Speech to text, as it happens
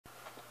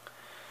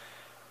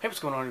Hey, what's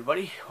going on,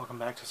 everybody? Welcome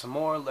back to some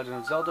more Legend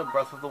of Zelda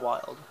Breath of the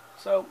Wild.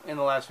 So, in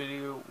the last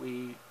video,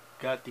 we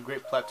got the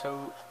Great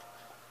Plateau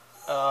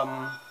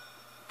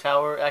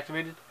tower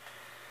activated,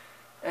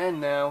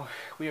 and now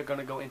we are going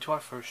to go into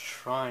our first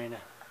shrine.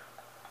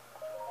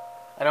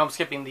 I know I'm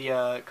skipping the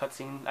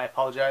cutscene. I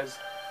apologize.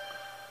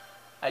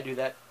 I do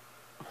that.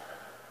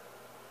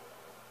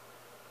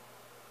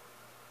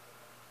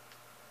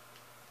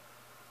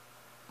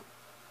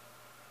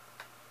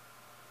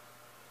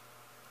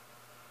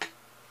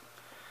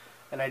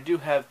 And I do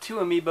have two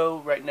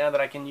amiibo right now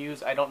that I can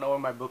use. I don't know where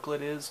my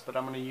booklet is, but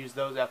I'm going to use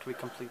those after we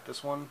complete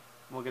this one.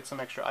 We'll get some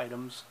extra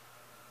items.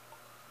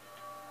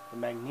 The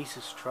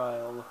Magnesis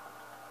Trial.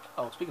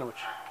 Oh, speaking of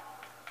which,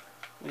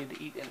 we need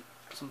to eat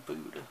some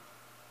food. There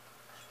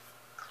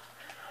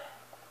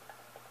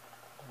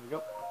we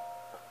go.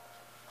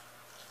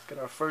 Let's get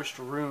our first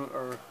rune,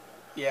 or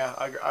yeah,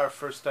 our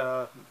first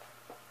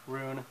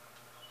rune.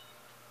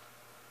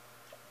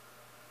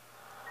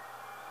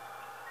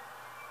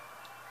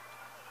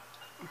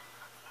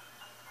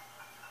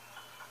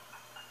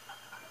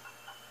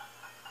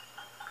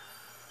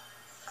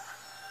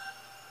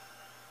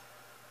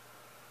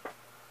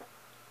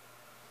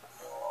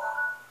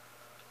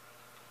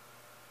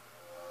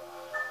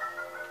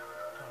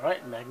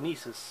 Alright,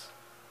 Magnesis.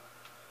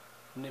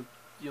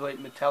 Manipulate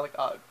metallic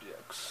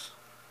objects.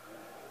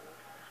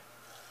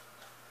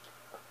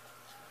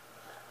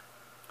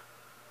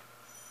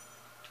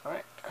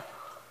 Alright.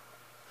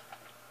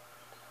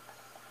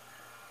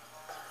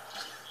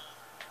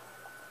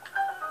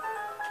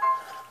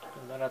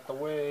 Get that out the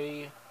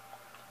way.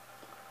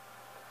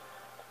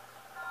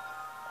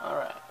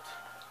 Alright.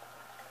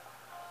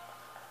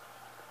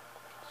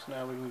 So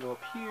now we can go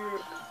up here.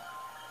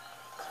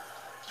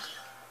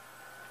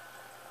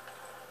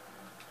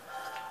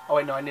 Oh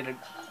wait, no, I need to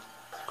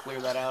clear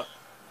that out.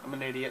 I'm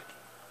an idiot.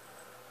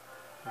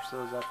 Push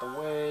those out the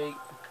way.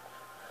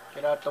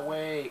 Get out the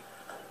way.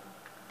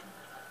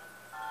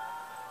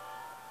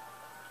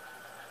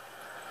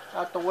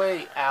 Out the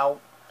way.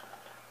 Ow.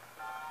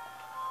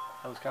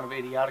 That was kind of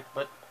idiotic,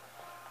 but...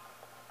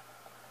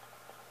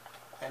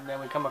 And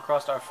then we come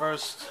across our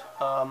first,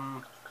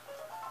 oh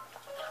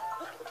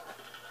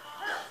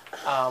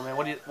man,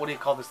 what do you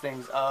call these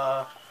things?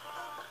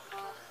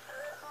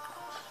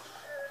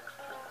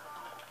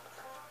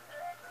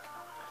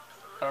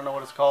 I don't know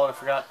what it's called, I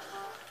forgot.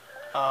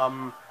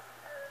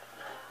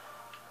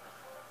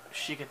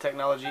 Sheikah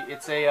technology.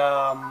 It's a,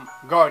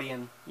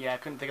 Guardian. Yeah, I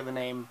couldn't think of the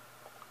name.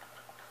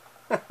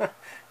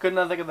 Could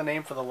not think of the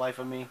name for the life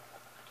of me.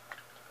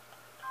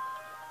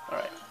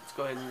 Alright, let's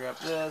go ahead and grab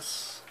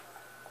this.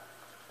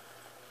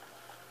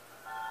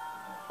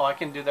 Oh, I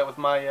can do that with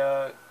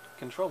my,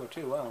 controller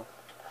too, wow.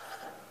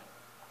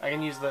 I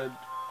can use the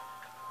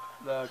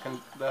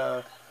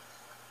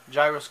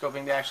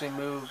gyroscoping to actually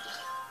move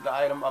the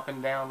item up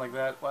and down like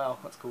that. Wow,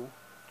 that's cool.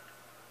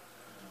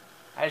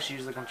 I just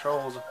use the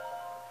controls.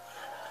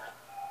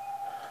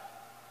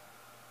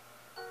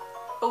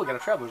 Oh, we got a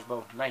traveler's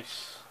bow.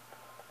 Nice.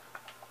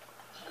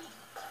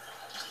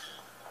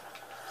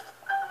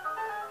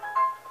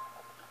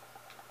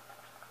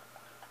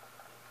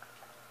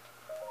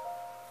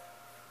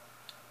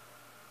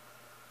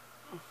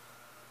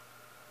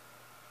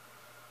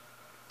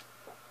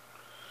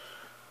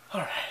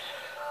 Alright.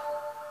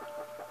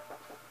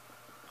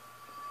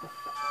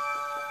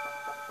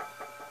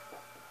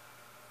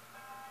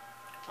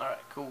 Alright,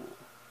 cool.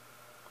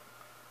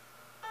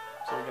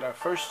 So we get our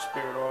first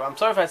spirit orb. I'm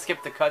sorry if I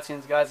skipped the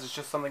cutscenes, guys. It's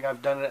just something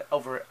I've done it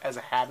over as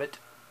a habit.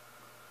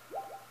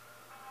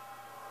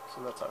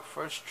 So that's our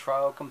first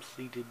trial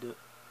completed.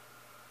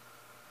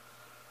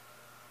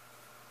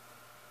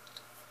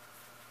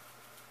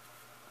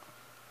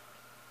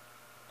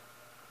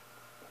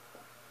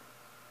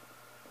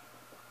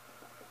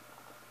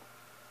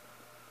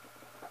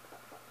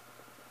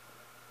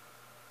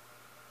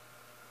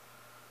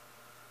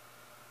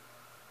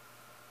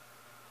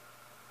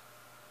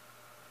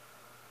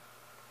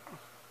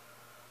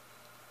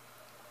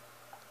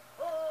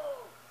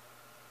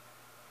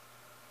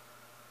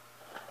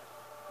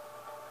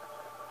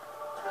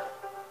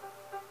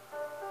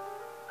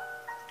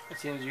 It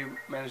seems you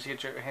managed to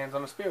get your hands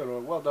on a spirit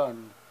orb. Well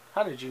done.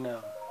 How did you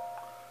know?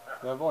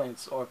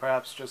 Clairvoyance, or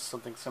perhaps just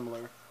something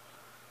similar.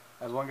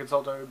 As one gets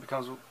older, it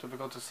becomes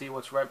difficult to see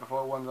what's right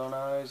before one's own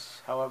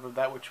eyes. However,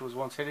 that which was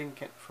once hidden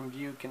from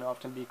view can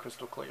often be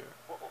crystal clear.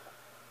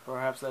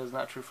 Perhaps that is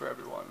not true for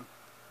everyone.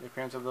 The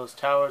appearance of those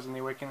towers and the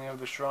awakening of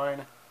the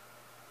shrine,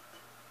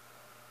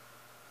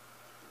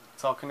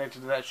 it's all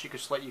connected to that Sheikah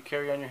slate you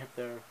carry on your hip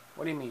there.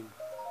 What do you mean?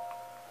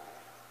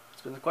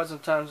 It's been quite some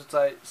time since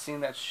I've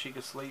seen that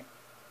Sheikah slate.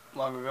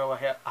 Long ago,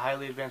 a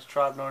highly advanced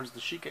tribe known as the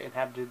Sheikah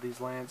inhabited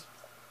these lands.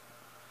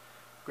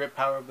 Great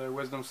power of their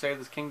wisdom saved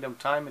this kingdom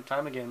time and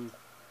time again.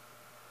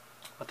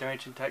 But their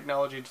ancient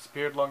technology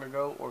disappeared long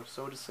ago, or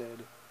so it is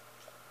said.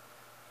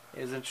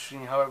 It is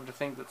interesting, however, to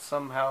think that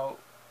somehow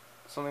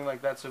something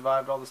like that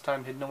survived all this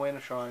time hidden away in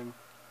a shrine.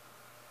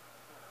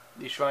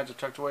 These shrines are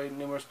tucked away in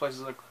numerous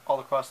places all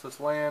across this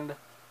land.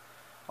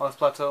 On this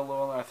plateau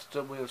alone, I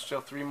still believe there's still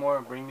 3 more.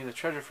 Bring me the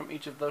treasure from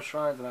each of those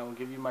shrines, and I will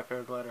give you my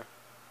paraglider.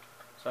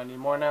 So I need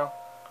more now.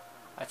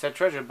 I said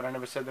treasure, but I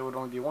never said there would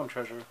only be 1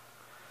 treasure.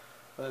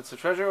 Whether it's a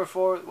treasure or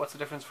 4, what's the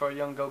difference for a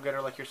young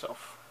go-getter like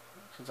yourself?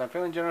 Since I'm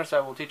feeling generous,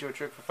 I will teach you a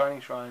trick for finding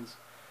shrines.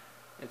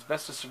 It's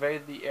best to survey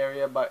the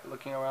area by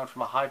looking around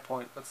from a high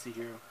point. Let's see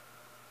here.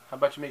 How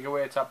about you make your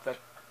way atop that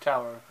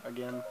tower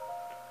again?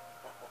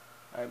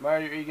 I admire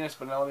your eagerness,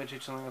 but now let me teach you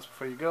something else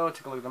before you go.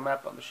 Take a look at the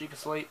map on the Sheikah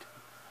slate.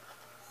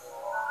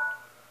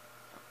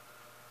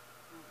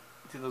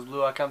 See those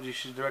blue icons? You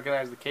should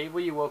recognize the cave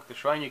where you woke, the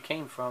shrine you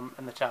came from,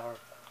 and the tower.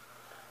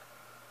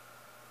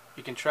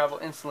 You can travel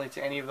instantly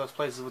to any of those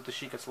places with the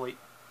Sheikah slate.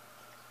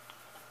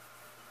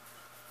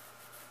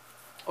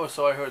 Or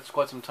so I heard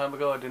quite some time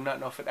ago. I did not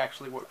know if it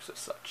actually works as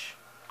such.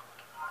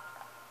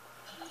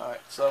 Alright,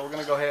 so we're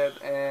going to go ahead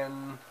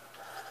and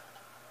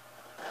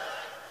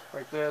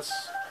break this.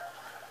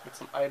 Get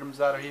some items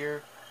out of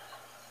here.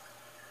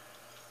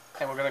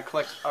 And we're going to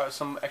collect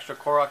some extra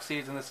Korok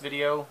seeds in this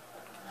video.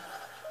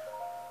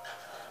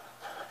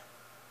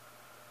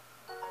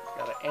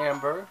 Got an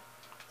amber.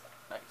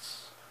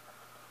 Nice.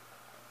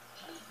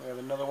 We have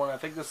another one. I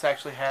think this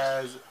actually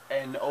has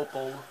an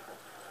opal.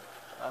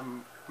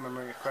 I'm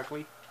remembering it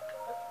correctly.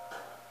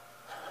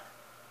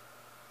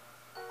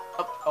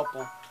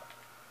 Opal.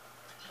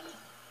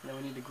 And then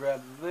we need to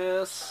grab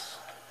this.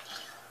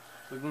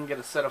 We can get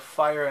a set of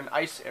fire and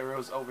ice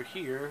arrows over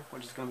here,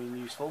 which is going to be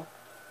useful.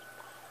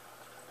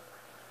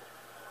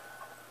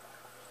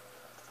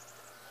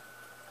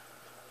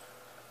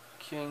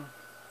 King.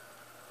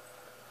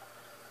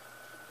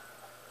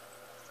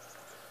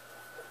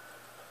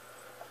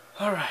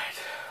 Alright,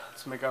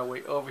 let's make our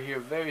way over here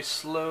very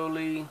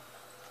slowly.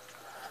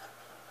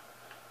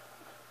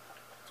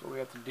 That's what we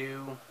have to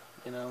do,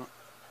 you know.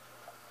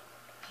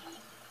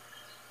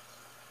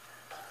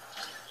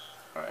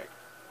 Alright.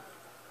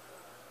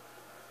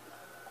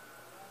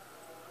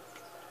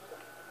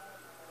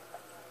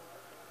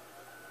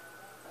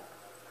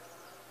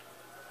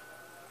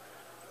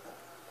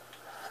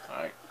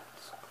 Alright,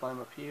 let's climb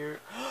up here.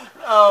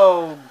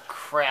 Oh,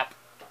 crap.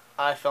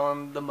 I fell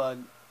in the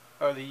mud.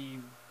 Or the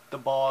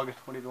bog,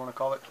 what do you want to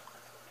call it?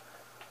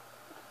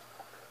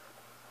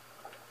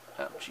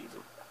 Oh, jeez.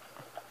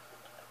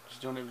 Just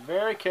doing it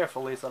very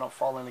carefully so I don't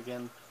fall in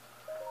again.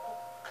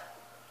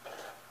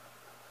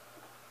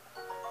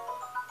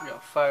 We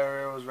got fire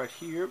arrows right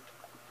here.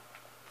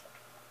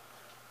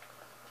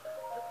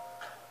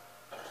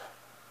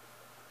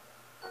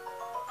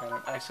 Got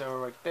an ice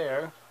arrow right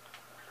there.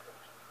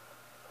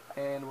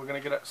 And we're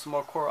going to get some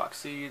more Korok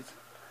seeds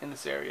in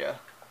this area.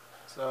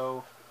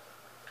 So,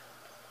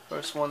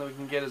 first one that we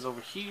can get is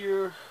over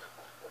here.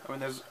 I mean,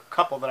 there's a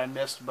couple that I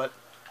missed, but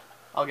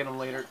I'll get them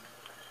later.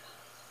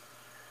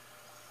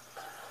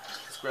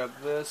 Let's grab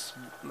this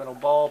metal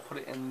ball, put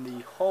it in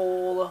the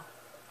hole.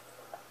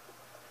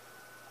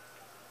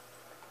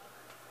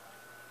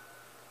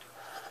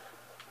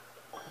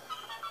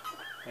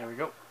 There we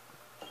go.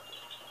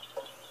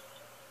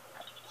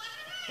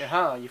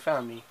 Aha, you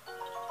found me.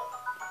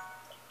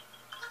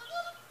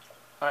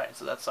 Alright,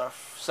 so that's our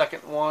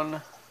second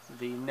one.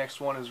 The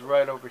next one is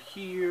right over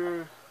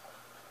here.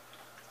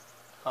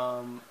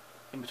 In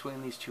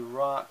between these 2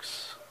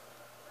 rocks.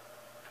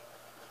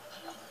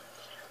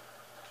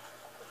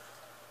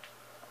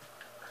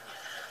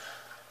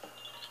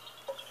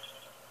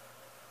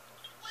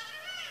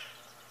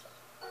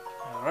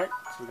 Alright,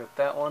 so we got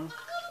that one.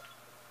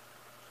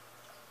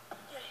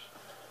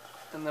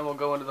 And then we'll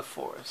go into the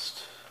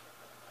forest.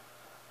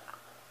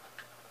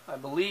 I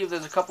believe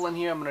there's a couple in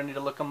here. I'm going to need to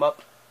look them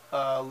up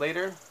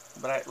later.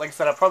 But like I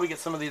said, I'll probably get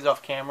some of these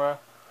off camera.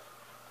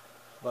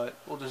 But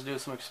we'll just do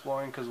some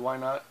exploring, because why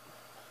not?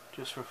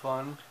 Just for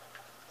fun.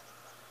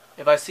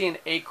 If I see an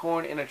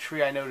acorn in a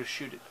tree, I know to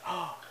shoot it.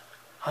 Oh,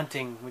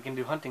 hunting. We can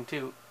do hunting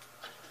too.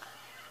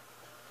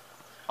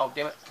 Oh,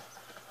 damn it.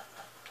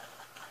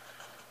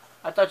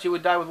 I thought you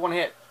would die with 1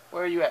 hit.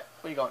 Where are you at?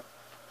 Where are you going?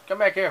 Come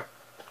back here.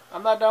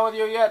 I'm not done with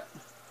you yet.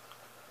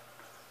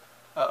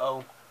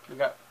 Uh-oh. We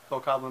got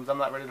bokoblins. I'm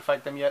not ready to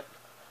fight them yet.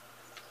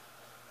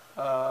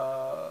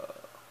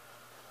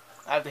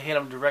 I have to hit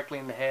them directly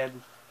in the head.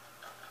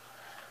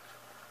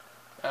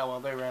 Oh, well,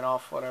 they ran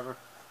off. Whatever.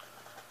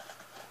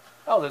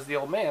 Oh, there's the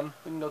old man.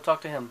 We can go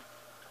talk to him.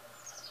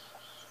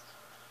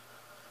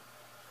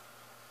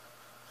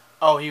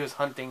 Oh, he was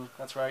hunting.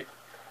 That's right.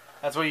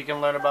 That's where you can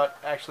learn about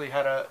actually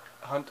how to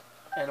hunt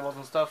animals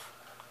and stuff.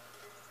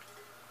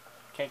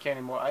 Can't carry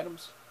any more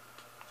items.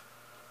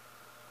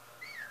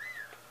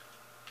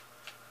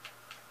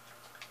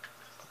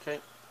 Okay.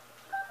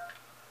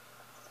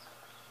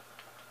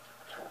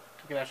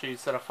 You can actually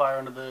set a fire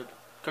under the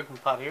cooking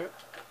pot here.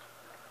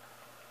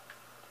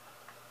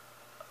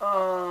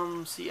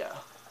 So yeah.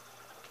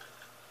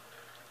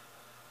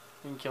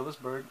 You can kill this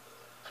bird.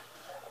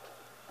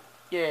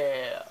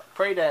 Yeah,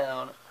 prey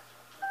down.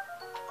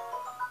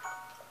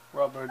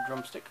 Raw bird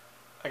drumstick.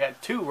 I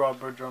got 2 raw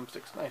bird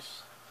drumsticks.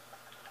 Nice.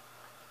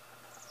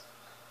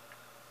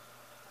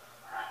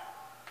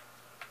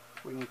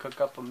 We can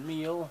cook up a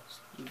meal. Let's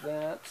do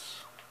that.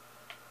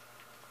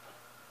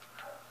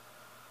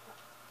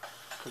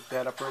 Cook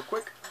that up real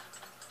quick.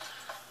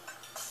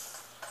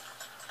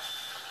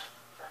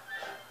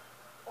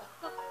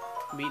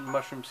 Meat and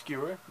mushroom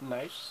skewer,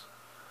 nice.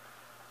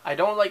 I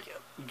don't like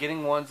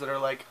getting ones that are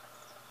like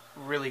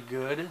really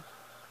good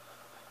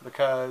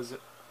because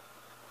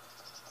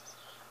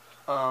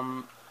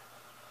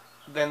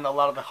then a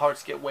lot of the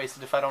hearts get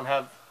wasted if I don't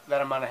have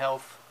that amount of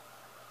health.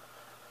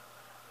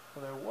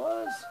 Well, there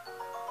was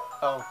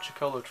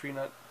Chocolo tree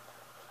nut.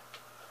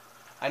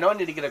 I know I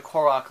need to get a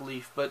Korok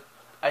leaf, but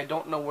I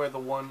don't know where the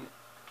one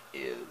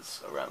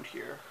is around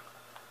here.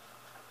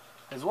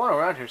 There's one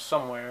around here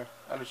somewhere.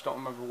 I just don't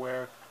remember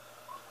where.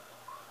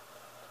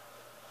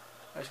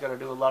 I just gotta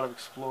do a lot of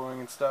exploring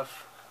and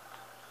stuff.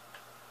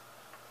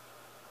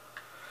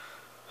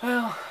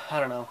 Well, I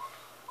don't know.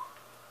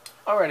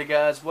 Alrighty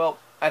guys, well,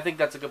 I think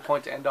that's a good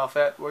point to end off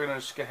at. We're gonna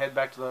just head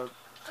back to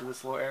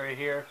this little area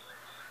here.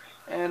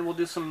 And we'll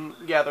do some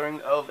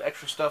gathering of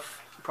extra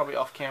stuff, probably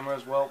off camera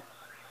as well.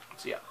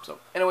 So yeah, so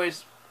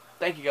anyways,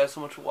 thank you guys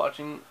so much for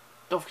watching.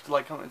 Don't forget to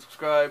like, comment, and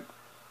subscribe.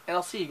 And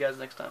I'll see you guys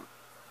next time.